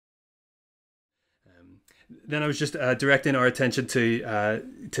Then I was just directing our attention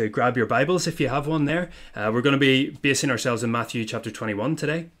to grab your Bibles if you have one there. We're going to be basing ourselves in Matthew chapter 21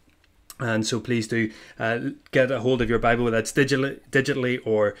 today. And so please do get a hold of your Bible, whether that's digitally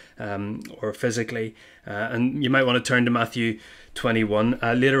or physically. And you might want to turn to Matthew 21.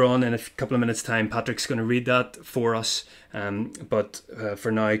 Later on in a couple of minutes' time, Patrick's going to read that for us. But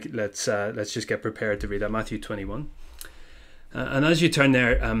for now, let's just get prepared to read that, Matthew 21. And as you turn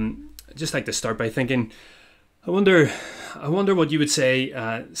there, I'd just like to start by thinking, I wonder what you would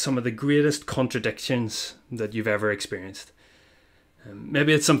say some of the greatest contradictions that you've ever experienced.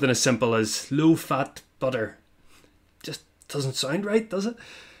 Maybe it's something as simple as low-fat butter. Just doesn't sound right, does it?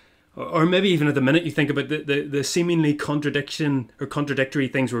 Or maybe even at the minute you think about the seemingly contradictory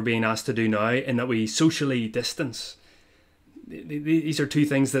things we're being asked to do now, in that we socially distance. These are two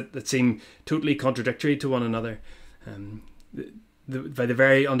things that seem totally contradictory to one another. By the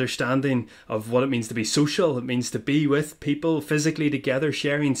very understanding of what it means to be social, it means to be with people physically together,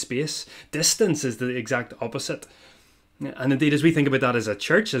 sharing space. Distance is the exact opposite. And indeed, as we think about that as a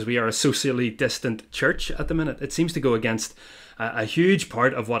church, as we are a socially distant church at the minute, it seems to go against a huge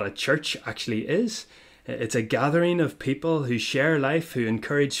part of what a church actually is. It's a gathering of people who share life, who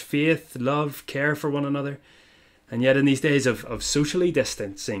encourage faith, love, care for one another. And yet in these days of socially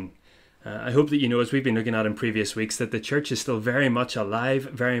distancing, I hope that you know, as we've been looking at in previous weeks, that the church is still very much alive,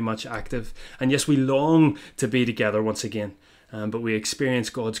 very much active. And yes, we long to be together once again. But we experience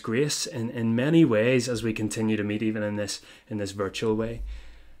God's grace in many ways as we continue to meet, even in this virtual way.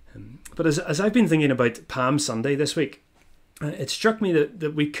 But as I've been thinking about Palm Sunday this week, it struck me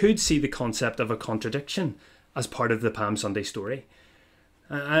that we could see the concept of a contradiction as part of the Palm Sunday story.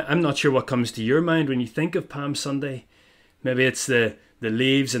 I'm not sure what comes to your mind when you think of Palm Sunday. Maybe it's the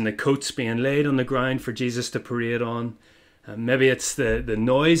leaves and the coats being laid on the ground for Jesus to parade on. Maybe it's the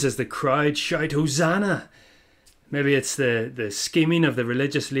noise as the crowd shout, "Hosanna!" Maybe it's the scheming of the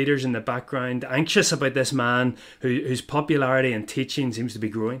religious leaders in the background, anxious about this man whose popularity and teaching seems to be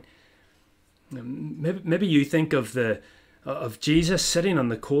growing. Maybe you think of Jesus sitting on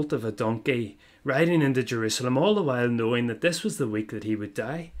the colt of a donkey, riding into Jerusalem, all the while knowing that this was the week that he would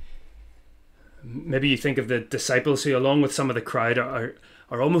die. Maybe you think of the disciples who, along with some of the crowd, are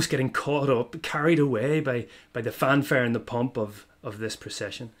almost getting caught up, carried away by the fanfare and the pomp of this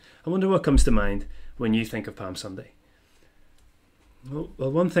procession. I wonder what comes to mind when you think of Palm Sunday. Well,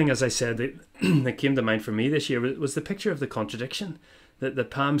 one thing, as I said, that came to mind for me this year was the picture of the contradiction that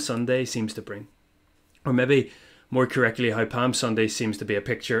Palm Sunday seems to bring. Or maybe, more correctly, how Palm Sunday seems to be a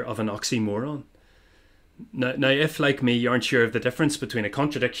picture of an oxymoron. Now, if, like me, you aren't sure of the difference between a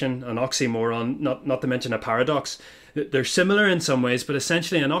contradiction, an oxymoron, not to mention a paradox, they're similar in some ways, but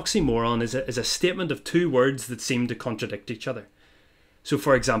essentially an oxymoron is a statement of two words that seem to contradict each other. So,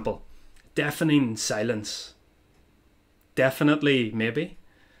 for example, deafening silence. Definitely, maybe.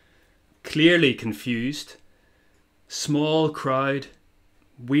 Clearly confused. Small crowd.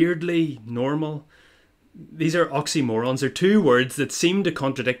 Weirdly normal. These are oxymorons. They're two words that seem to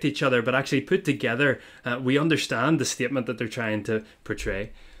contradict each other, but actually put together, we understand the statement that they're trying to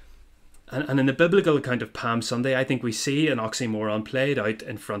portray. And in the biblical account of Palm Sunday, I think we see an oxymoron played out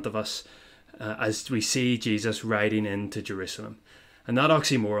in front of us as we see Jesus riding into Jerusalem. And that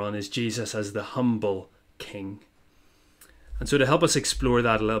oxymoron is Jesus as the humble king. And so to help us explore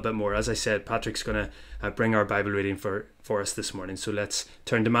that a little bit more, as I said, Patrick's going to bring our Bible reading for us this morning. So let's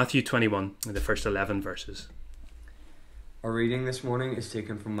turn to Matthew 21, the first 11 verses. Our reading this morning is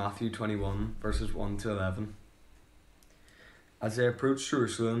taken from Matthew 21, verses 1 to 11. As they approached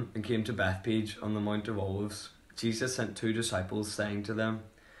Jerusalem and came to Bethphage on the Mount of Olives, Jesus sent 2 disciples, saying to them,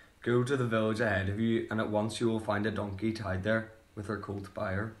 "Go to the village ahead of you, and at once you will find a donkey tied there, with her colt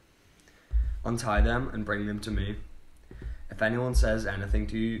by her. Untie them and bring them to me. If anyone says anything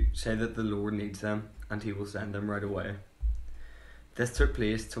to you, say that the Lord needs them, and he will send them right away." This took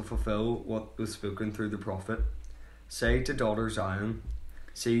place to fulfill what was spoken through the prophet. "Say to daughter Zion,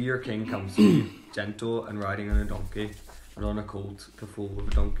 see your king comes to you, gentle and riding on a donkey, and on a colt, the foal of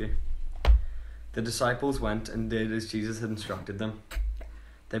a donkey." The disciples went and did as Jesus had instructed them.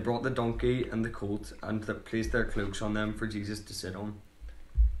 They brought the donkey and the colt and placed their cloaks on them for Jesus to sit on.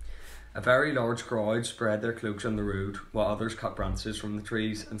 A very large crowd spread their cloaks on the road, while others cut branches from the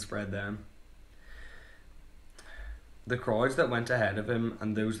trees and spread them. The crowds that went ahead of him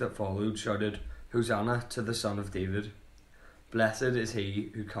and those that followed shouted, "Hosanna to the Son of David. Blessed is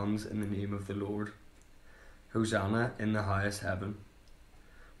he who comes in the name of the Lord. Hosanna in the highest heaven."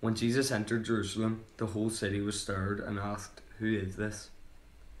 When Jesus entered Jerusalem, the whole city was stirred and asked, "Who is this?"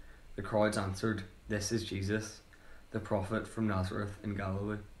 The crowds answered, "This is Jesus, the prophet from Nazareth in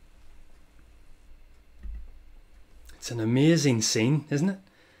Galilee." It's an amazing scene, isn't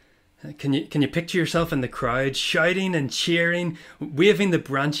it? Can you picture yourself in the crowd, shouting and cheering, waving the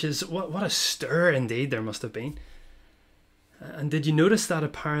branches? What a stir indeed there must have been. And did you notice that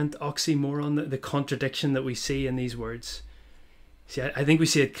apparent oxymoron, the contradiction that we see in these words? See, I think we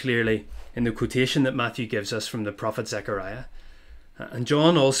see it clearly in the quotation that Matthew gives us from the prophet Zechariah. And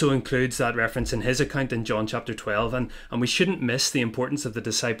John also includes that reference in his account in John chapter 12. And we shouldn't miss the importance of the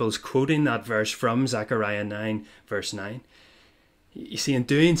disciples quoting that verse from Zechariah 9, verse 9. You see, in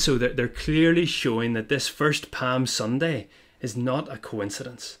doing so, they're clearly showing that this first Palm Sunday is not a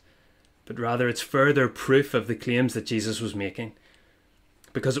coincidence, but rather it's further proof of the claims that Jesus was making,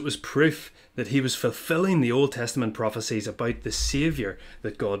 because it was proof that he was fulfilling the Old Testament prophecies about the Saviour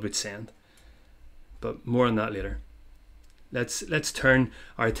that God would send. But more on that later. Let's turn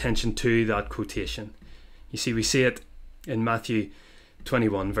our attention to that quotation. You see, we see it in Matthew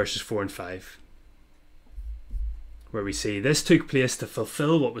 21, verses 4 and 5. Where we see, "This took place to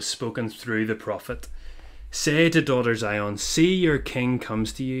fulfill what was spoken through the prophet. Say to daughter Zion, see your king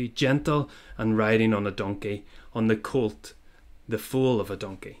comes to you, gentle and riding on a donkey, on the colt, the foal of a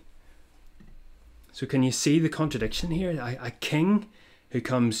donkey." So can you see the contradiction here? A king who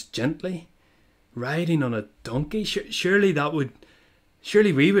comes gently, riding on a donkey? Surely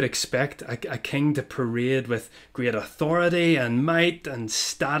we would expect a king to parade with great authority and might and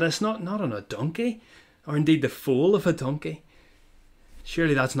status, not on a donkey, or indeed the foal of a donkey.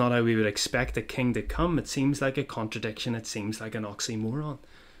 Surely that's not how we would expect a king to come. It seems like a contradiction. It seems like an oxymoron.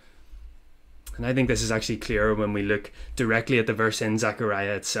 And I think this is actually clearer when we look directly at the verse in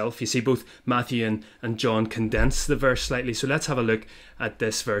Zechariah itself. You see, both Matthew and John condense the verse slightly. So let's have a look at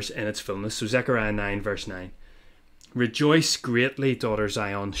this verse in its fullness. So Zechariah 9, verse 9. "Rejoice greatly, daughter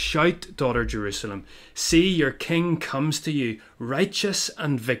Zion. Shout, daughter Jerusalem. See, your king comes to you, righteous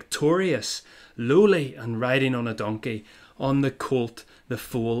and victorious, lowly and riding on a donkey, on the colt, the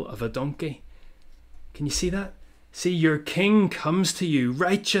foal of a donkey." Can you see that? See, your king comes to you,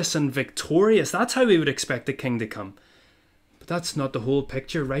 righteous and victorious. That's how we would expect a king to come. But that's not the whole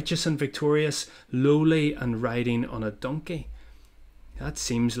picture. Righteous and victorious, lowly and riding on a donkey. That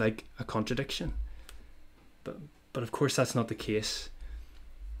seems like a contradiction. But of course that's not the case.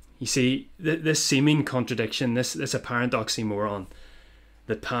 You see, this seeming contradiction, this apparent oxymoron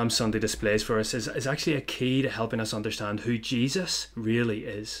that Palm Sunday displays for us is actually a key to helping us understand who Jesus really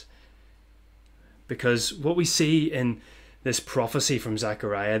is. Because what we see in this prophecy from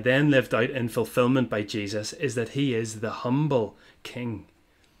Zechariah, then lived out in fulfillment by Jesus, is that he is the humble king.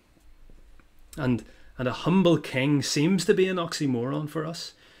 And a humble king seems to be an oxymoron for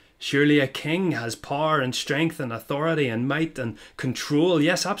us. Surely a king has power and strength and authority and might and control.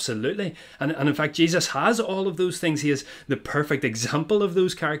 Yes, absolutely. And in fact, Jesus has all of those things. He is the perfect example of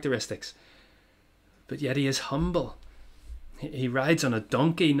those characteristics. But yet he is humble. He rides on a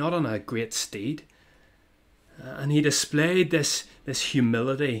donkey, not on a great steed. And he displayed this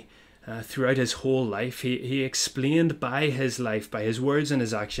humility throughout his whole life. He explained by his life, by his words and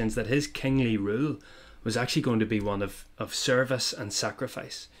his actions, that his kingly rule was actually going to be one of service and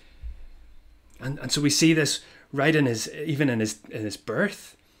sacrifice. And so we see this right in his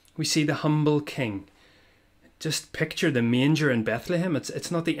birth. We see the humble king. Just picture the manger in Bethlehem.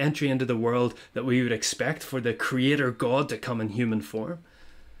 It's not the entry into the world that we would expect for the Creator God to come in human form.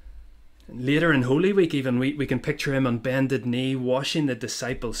 And later in Holy Week even, we can picture him on bended knee, washing the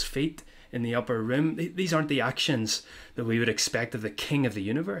disciples' feet in the upper room. These aren't the actions that we would expect of the King of the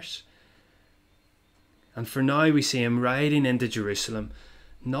universe. And for now we see him riding into Jerusalem,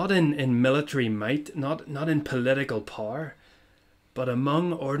 not in military might, not in political power, but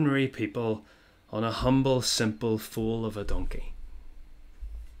among ordinary people on a humble, simple foal of a donkey.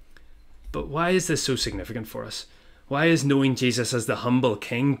 But why is this so significant for us? Why is knowing Jesus as the humble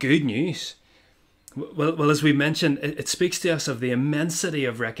king good news? Well, as we mentioned, it speaks to us of the immensity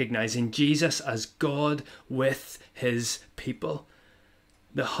of recognizing Jesus as God with his people.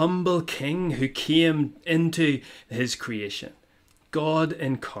 The humble king who came into his creation. God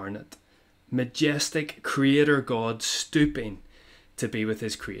incarnate. Majestic creator God stooping to be with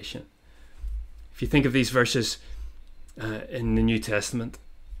his creation. If you think of these verses in the New Testament,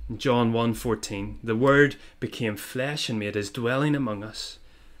 in John 1:14, the Word became flesh and made his dwelling among us.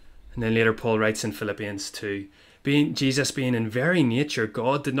 And then later Paul writes in Philippians 2, Jesus being in very nature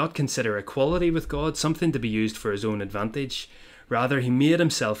God, did not consider equality with God something to be used for his own advantage. Rather, he made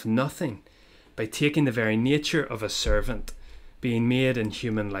himself nothing by taking the very nature of a servant, being made in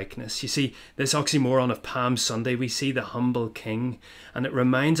human likeness. You see, this oxymoron of Palm Sunday, we see the humble king, and it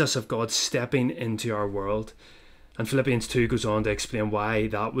reminds us of God stepping into our world. And Philippians 2 goes on to explain why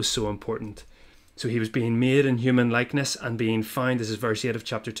that was so important. So he was being made in human likeness and being found, this is verse 8 of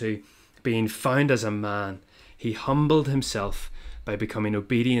chapter 2, being found as a man, he humbled himself by becoming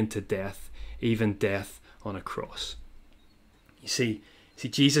obedient to death, even death on a cross. You see,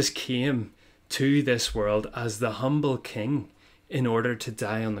 Jesus came to this world as the humble king in order to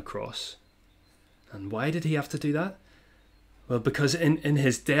die on the cross. And why did he have to do that? Well, because in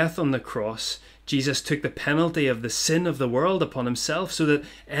his death on the cross, Jesus took the penalty of the sin of the world upon himself so that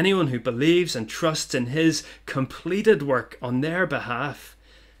anyone who believes and trusts in his completed work on their behalf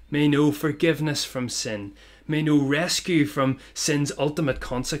may know forgiveness from sin, may know rescue from sin's ultimate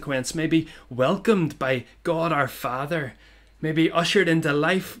consequence, may be welcomed by God our Father, may be ushered into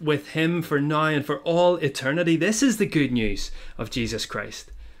life with him for now and for all eternity. This is the good news of Jesus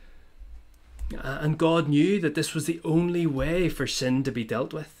Christ. And God knew that this was the only way for sin to be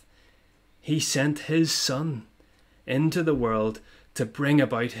dealt with. He sent his Son into the world to bring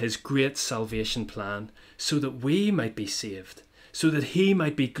about his great salvation plan so that we might be saved, so that he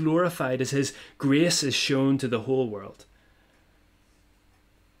might be glorified as his grace is shown to the whole world.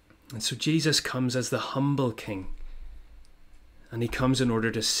 And so Jesus comes as the humble king, and he comes in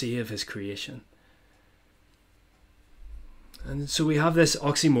order to save his creation. And so we have this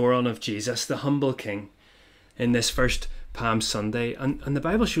oxymoron of Jesus, the humble king, in this first Palm Sunday. And the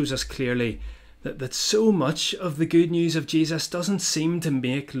Bible shows us clearly that so much of the good news of Jesus doesn't seem to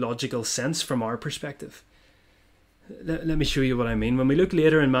make logical sense from our perspective. Let me show you what I mean. When we look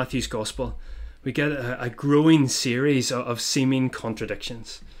later in Matthew's Gospel, we get a growing series of seeming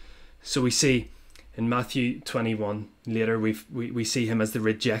contradictions. So we see in Matthew 21, later we see him as the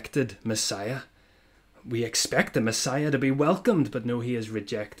rejected Messiah. We expect the Messiah to be welcomed, but no, he is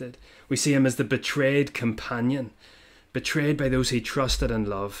rejected. We see him as the betrayed companion, betrayed by those he trusted and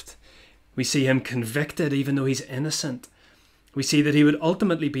loved. We see him convicted even though he's innocent. We see that he would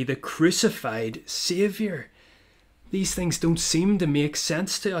ultimately be the crucified Saviour. These things don't seem to make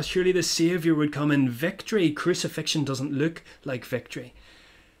sense to us. Surely the Saviour would come in victory. Crucifixion doesn't look like victory.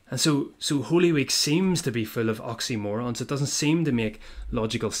 And so Holy Week seems to be full of oxymorons. It doesn't seem to make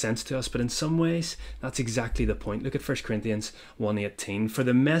logical sense to us, but in some ways, that's exactly the point. Look at 1 Corinthians 1:18. For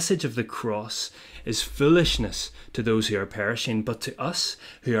the message of the cross is foolishness to those who are perishing, but to us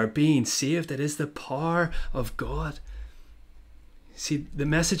who are being saved, it is the power of God. See, the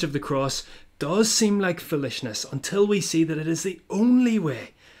message of the cross does seem like foolishness until we see that it is the only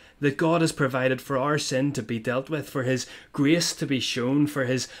way that God has provided for our sin to be dealt with, for his grace to be shown, for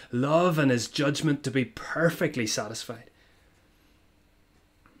his love and his judgment to be perfectly satisfied.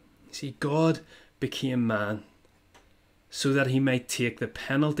 See, God became man so that he might take the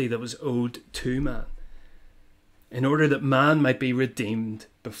penalty that was owed to man, in order that man might be redeemed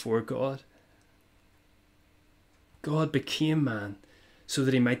before God. God became man so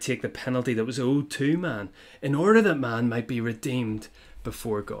that he might take the penalty that was owed to man, in order that man might be redeemed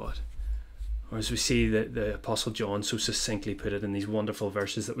before God. Or as we see the Apostle John so succinctly put it in these wonderful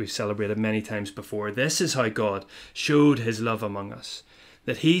verses that we've celebrated many times before, this is how God showed his love among us,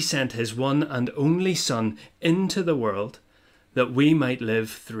 that he sent his one and only Son into the world that we might live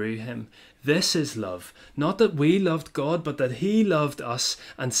through him. This is love, not that we loved God, but that he loved us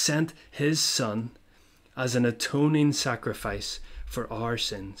and sent his Son as an atoning sacrifice for our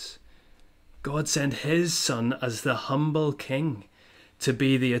sins. God sent his Son as the humble king to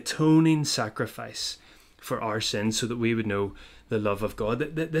be the atoning sacrifice for our sins so that we would know the love of God.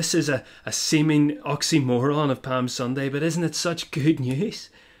 This is a seeming oxymoron of Palm Sunday, but isn't it such good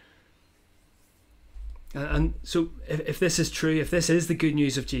news? And so if this is true, if this is the good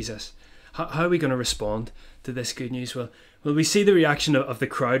news of Jesus, how are we going to respond to this good news? Well, we see the reaction of the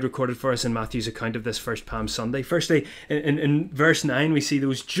crowd recorded for us in Matthew's account of this first Palm Sunday. Firstly, in verse 9, we see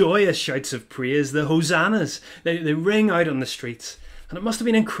those joyous shouts of praise, the hosannas. They ring out on the streets. And it must have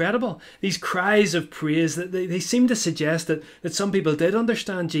been incredible, these cries of praise. That they seem to suggest that some people did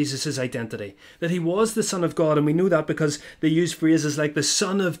understand Jesus' identity, that he was the Son of God. And we know that because they use phrases like the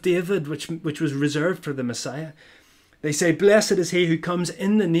Son of David, which was reserved for the Messiah. They say, blessed is he who comes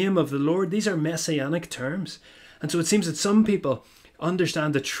in the name of the Lord. These are messianic terms. And so it seems that some people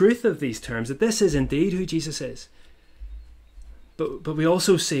understand the truth of these terms, that this is indeed who Jesus is. But we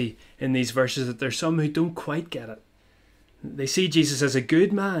also see in these verses that there's some who don't quite get it. They see Jesus as a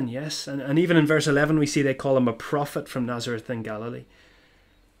good man, yes, and even in verse 11 we see they call him a prophet from Nazareth in Galilee.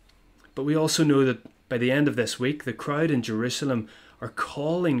 But we also know that by the end of this week, the crowd in Jerusalem are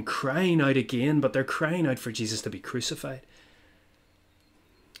crying out again, but they're crying out for Jesus to be crucified.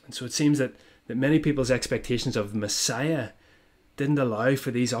 And so it seems that many people's expectations of the Messiah didn't allow for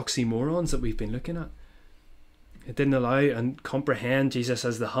these oxymorons that we've been looking at. It didn't allow and comprehend Jesus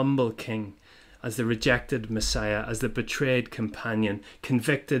as the humble king as the rejected Messiah, as the betrayed companion,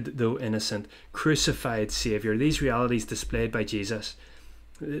 convicted though innocent, crucified Saviour. These realities displayed by Jesus,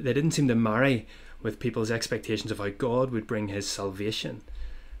 they didn't seem to marry with people's expectations of how God would bring his salvation.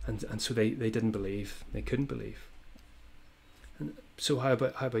 And so they didn't believe. They couldn't believe. And so how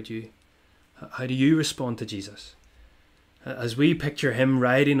about you? How do you respond to Jesus? As we picture him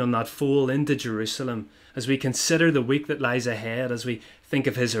riding on that foal into Jerusalem, as we consider the week that lies ahead, as we think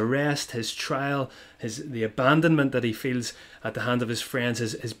of his arrest, his trial, the abandonment that he feels at the hand of his friends,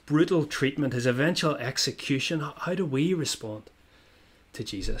 his brutal treatment, his eventual execution, how do we respond to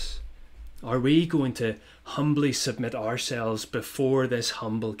Jesus? Are we going to humbly submit ourselves before this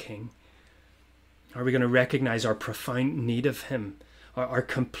humble King? Are we going to recognize our profound need of him, our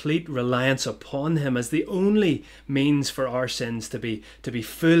complete reliance upon him as the only means for our sins to be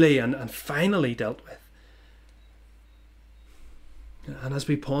fully and finally dealt with? And as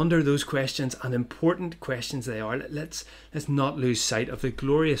we ponder those questions, and important questions they are, let's not lose sight of the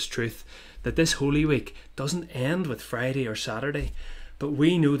glorious truth that this Holy Week doesn't end with Friday or Saturday, but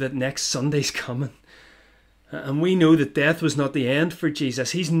we know that next Sunday's coming. And we know that death was not the end for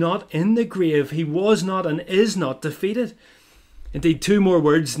Jesus. He's not in the grave. He was not and is not defeated. Indeed, 2 more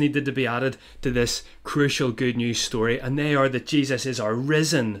words needed to be added to this crucial good news story, and they are that Jesus is our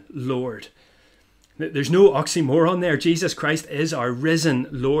risen Lord. There's no oxymoron there. Jesus Christ is our risen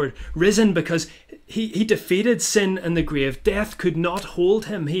Lord. Risen because he defeated sin and the grave. Death could not hold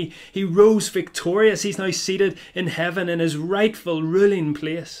him. He rose victorious. He's now seated in heaven in his rightful ruling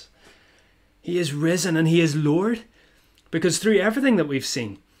place. He is risen and he is Lord, because through everything that we've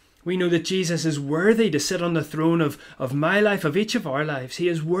seen, we know that Jesus is worthy to sit on the throne of my life, of each of our lives. He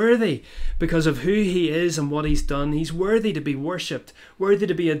is worthy because of who he is and what he's done. He's worthy to be worshipped, worthy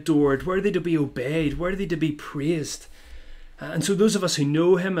to be adored, worthy to be obeyed, worthy to be praised. And so those of us who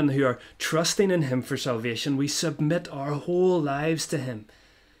know him and who are trusting in him for salvation, we submit our whole lives to him.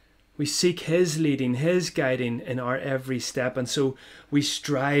 We seek his leading, his guiding in our every step. And so we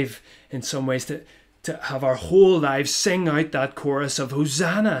strive in some ways to have our whole lives sing out that chorus of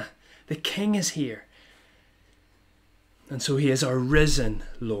Hosanna, the King is here. And so he is our risen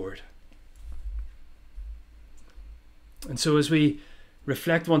Lord. And so as we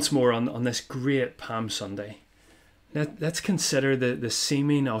reflect once more on this great Palm Sunday, let's consider the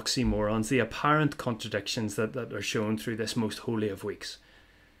seeming oxymorons, the apparent contradictions that are shown through this most holy of weeks.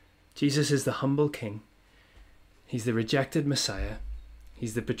 Jesus is the humble King. He's the rejected Messiah.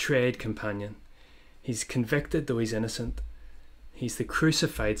 He's the betrayed companion. He's convicted though he's innocent. He's the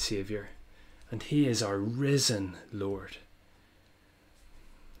crucified Saviour. And he is our risen Lord.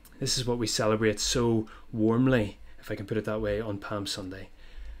 This is what we celebrate so warmly, if I can put it that way, on Palm Sunday.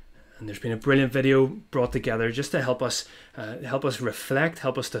 And there's been a brilliant video brought together just to help us reflect,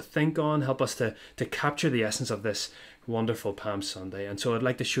 help us to think on, help us to capture the essence of this wonderful Palm Sunday. And so I'd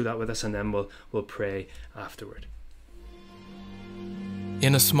like to show that with us, and then we'll pray afterward.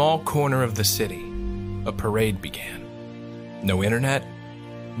 In a small corner of the city, a parade began. No internet,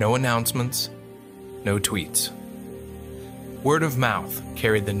 no announcements, no tweets. Word of mouth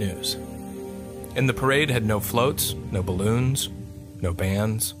carried the news. And the parade had no floats, no balloons, no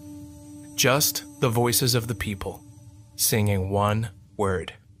bands. Just the voices of the people, singing one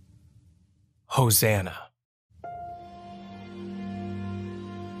word: Hosanna.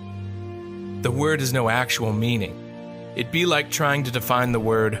 The word has no actual meaning. It'd be like trying to define the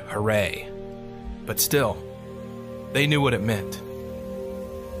word hooray. But still, they knew what it meant.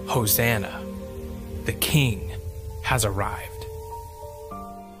 Hosanna, the King has arrived.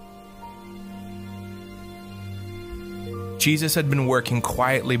 Jesus had been working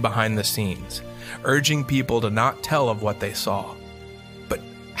quietly behind the scenes, urging people to not tell of what they saw. But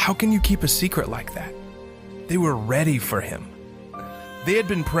how can you keep a secret like that? They were ready for him. They had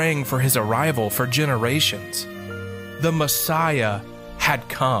been praying for his arrival for generations. The Messiah had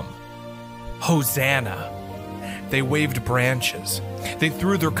come. Hosanna. They waved branches. They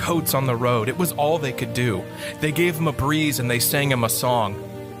threw their coats on the road. It was all they could do. They gave him a breeze and they sang him a song.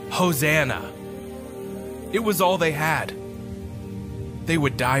 Hosanna. It was all they had. They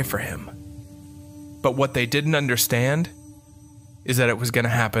would die for him. But what they didn't understand is that it was going to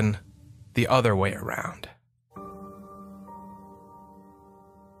happen the other way around.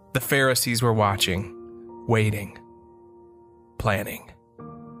 The Pharisees were watching, waiting, planning.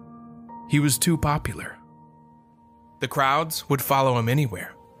 He was too popular. The crowds would follow him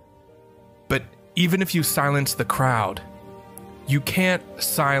anywhere. But even if you silence the crowd, you can't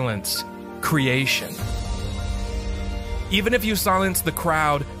silence creation. Even if you silence the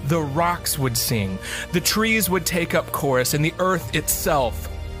crowd, the rocks would sing, the trees would take up chorus, and the earth itself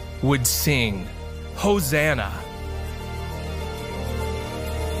would sing, Hosanna!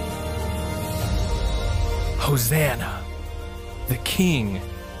 Hosanna! The King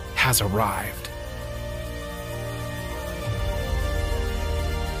has arrived.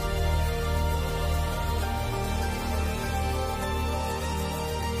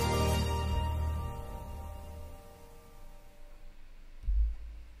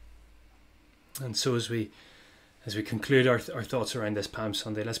 And so as we conclude our thoughts around this Palm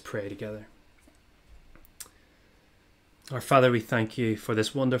Sunday, let's pray together. Our Father, we thank you for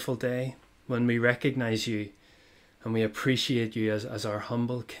this wonderful day when we recognize you and we appreciate you as our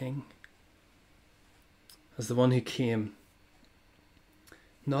humble King, as the one who came,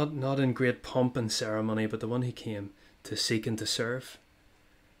 not in great pomp and ceremony, but the one who came to seek and to serve.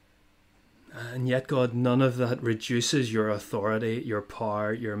 And yet, God, none of that reduces your authority, your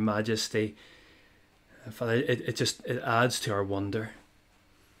power, your majesty. Father, it adds to our wonder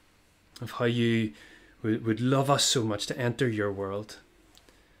of how you would love us so much to enter your world.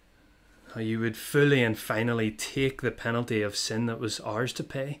 How you would fully and finally take the penalty of sin that was ours to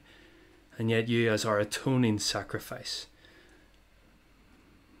pay, and yet you, as our atoning sacrifice,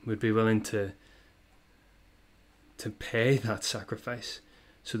 would be willing to pay that sacrifice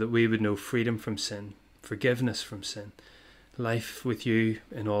so that we would know freedom from sin, forgiveness from sin, life with you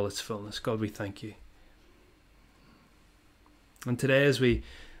in all its fullness. God, we thank you. And today, as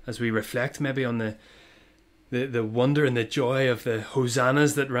we reflect maybe on the wonder and the joy of the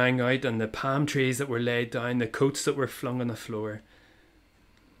hosannas that rang out and the palm trees that were laid down, the coats that were flung on the floor,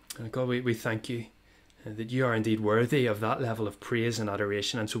 and God, we thank you that you are indeed worthy of that level of praise and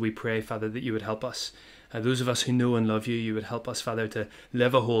adoration. And so we pray, Father, that you would help us, those of us who know and love you, you would help us, Father, to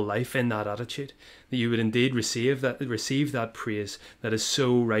live a whole life in that attitude, that you would indeed receive that praise that is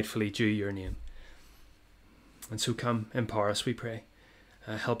so rightfully due your name. And so come, empower us, we pray.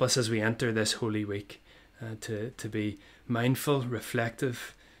 Help us as we enter this Holy Week to be mindful,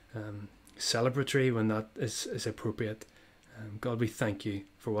 reflective, celebratory when that is appropriate. God, we thank you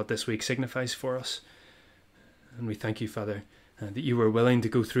for what this week signifies for us. And we thank you, Father, that you were willing to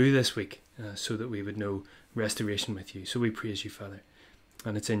go through this week so that we would know restoration with you. So we praise you, Father.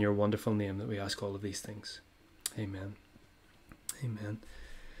 And it's in your wonderful name that we ask all of these things. Amen. Amen.